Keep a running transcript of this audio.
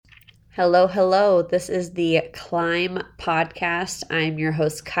Hello, hello. This is the Climb Podcast. I'm your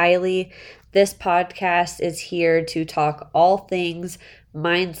host, Kylie. This podcast is here to talk all things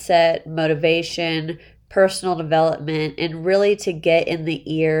mindset, motivation, personal development, and really to get in the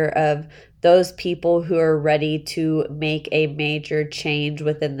ear of those people who are ready to make a major change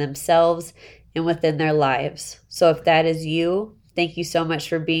within themselves and within their lives. So if that is you, thank you so much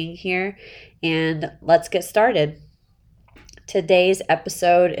for being here, and let's get started. Today's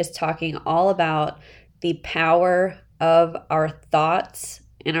episode is talking all about the power of our thoughts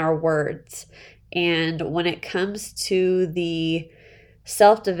and our words. And when it comes to the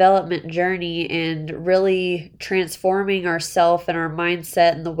self-development journey and really transforming ourselves and our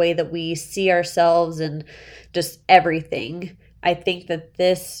mindset and the way that we see ourselves and just everything, I think that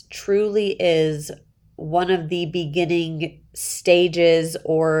this truly is one of the beginning stages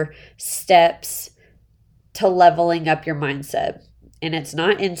or steps to leveling up your mindset. And it's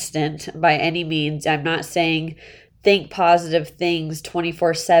not instant by any means. I'm not saying think positive things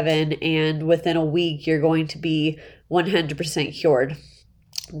 24/7 and within a week you're going to be 100% cured.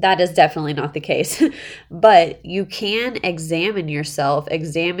 That is definitely not the case. But you can examine yourself,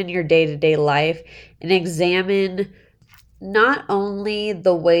 examine your day-to-day life, and examine not only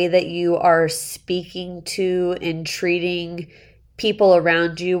the way that you are speaking to and treating people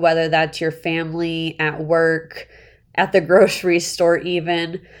around you, whether that's your family, at work, at the grocery store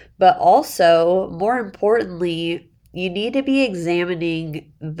even, but also, more importantly, you need to be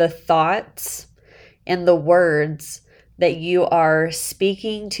examining the thoughts and the words that you are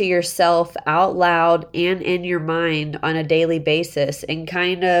speaking to yourself out loud and in your mind on a daily basis, and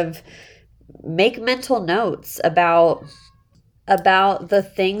kind of make mental notes about the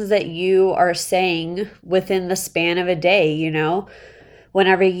things that you are saying within the span of a day.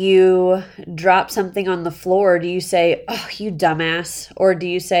 Whenever you drop something on the floor, do you say, "Oh, you dumbass," or do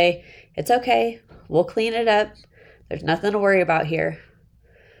you say, "It's okay, we'll clean it up, there's nothing to worry about here"?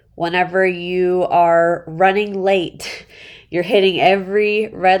 Whenever you are running late, you're hitting every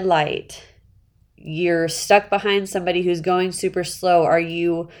red light, you're stuck behind somebody who's going super slow, are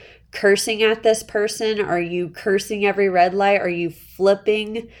you cursing at this person? Are you cursing every red light? Are you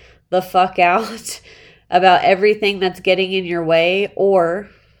flipping the fuck out about everything that's getting in your way? Or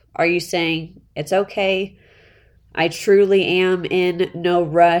are you saying, "It's okay, I truly am in no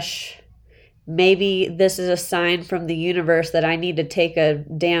rush. Maybe this is a sign from the universe that I need to take a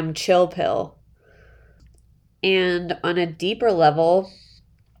damn chill pill"? And on a deeper level,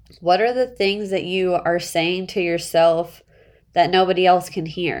 what are the things that you are saying to yourself that nobody else can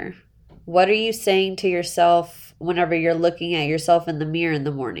hear? What are you saying to yourself whenever you're looking at yourself in the mirror in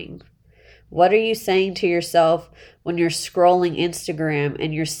the morning? What are you saying to yourself when you're scrolling Instagram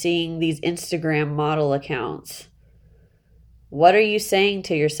and you're seeing these Instagram model accounts? What are you saying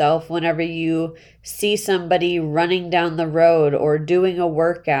to yourself whenever you see somebody running down the road or doing a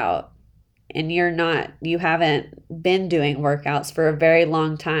workout and you haven't been doing workouts for a very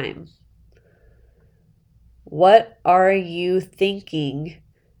long time? What are you thinking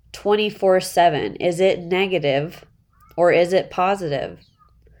 24/7? Is it negative or is it positive?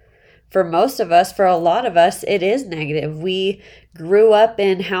 For most of us, for a lot of us, it is negative. We grew up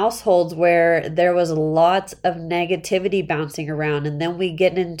in households where there was lots of negativity bouncing around, and then we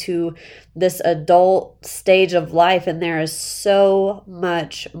get into this adult stage of life and there is so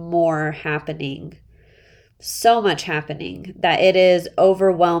much more happening. So much happening that it is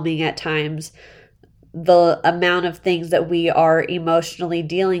overwhelming at times, the amount of things that we are emotionally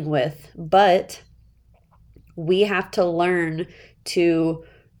dealing with. But we have to learn to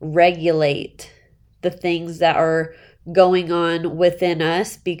regulate the things that are going on within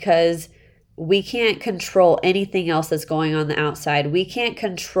us, because we can't control anything else that's going on the outside. We can't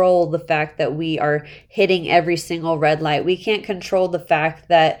control the fact that we are hitting every single red light. We can't control the fact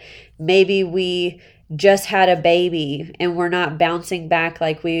that maybe we just had a baby and we're not bouncing back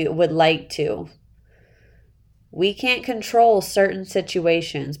like we would like to. We can't control certain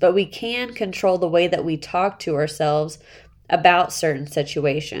situations, but we can control the way that we talk to ourselves about certain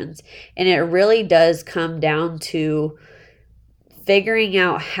situations. And it really does come down to figuring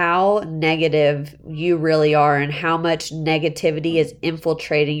out how negative you really are and how much negativity is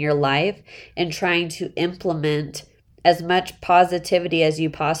infiltrating your life, and trying to implement as much positivity as you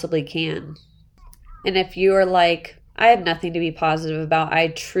possibly can. And if you are like, "I have nothing to be positive about, I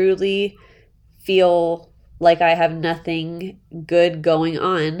truly feel like I have nothing good going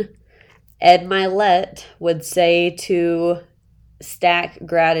on," Ed Milet would say to stack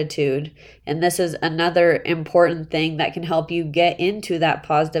gratitude. And this is another important thing that can help you get into that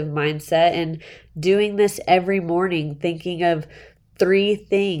positive mindset. And doing this every morning, thinking of 3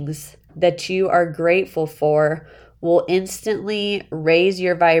 things that you are grateful for will instantly raise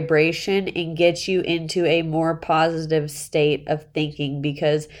your vibration and get you into a more positive state of thinking.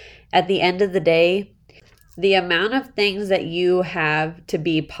 Because at the end of the day, the amount of things that you have to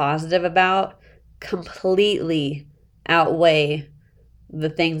be positive about completely outweigh the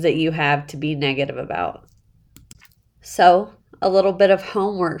things that you have to be negative about. So, a little bit of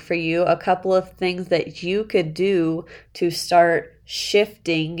homework for you, a couple of things that you could do to start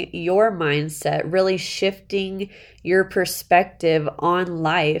shifting your mindset, really shifting your perspective on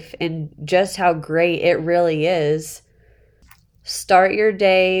life and just how great it really is. Start your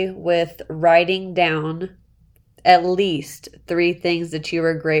day with writing down at least 3 things that you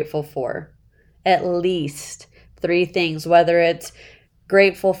are grateful for. At least 3 things, whether it's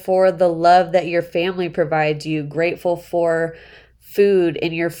grateful for the love that your family provides you, grateful for food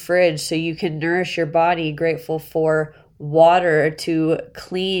in your fridge so you can nourish your body, grateful for water to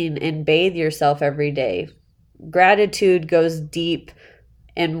clean and bathe yourself every day. Gratitude goes deep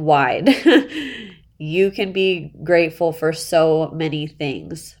and wide. You can be grateful for so many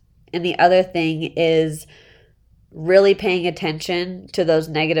things. And the other thing is really paying attention to those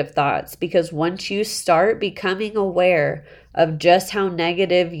negative thoughts, because once you start becoming aware of just how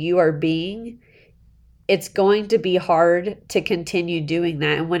negative you are being, it's going to be hard to continue doing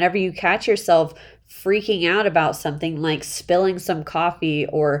that. And whenever you catch yourself freaking out about something like spilling some coffee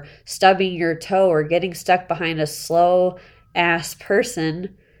or stubbing your toe or getting stuck behind a slow ass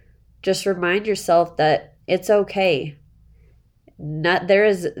person, just remind yourself that it's okay. There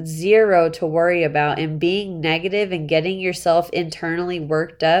is zero to worry about, and being negative and getting yourself internally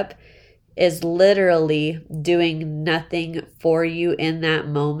worked up is literally doing nothing for you in that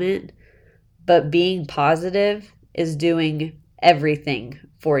moment, but being positive is doing everything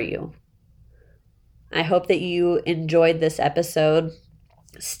for you. I hope that you enjoyed this episode.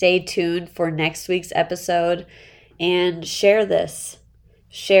 Stay tuned for next week's episode and share this.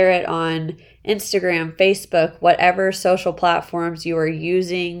 Share it on Instagram, Facebook, whatever social platforms you are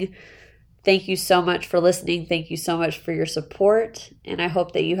using. Thank you so much for listening. Thank you so much for your support. And I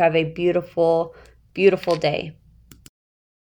hope that you have a beautiful, beautiful day.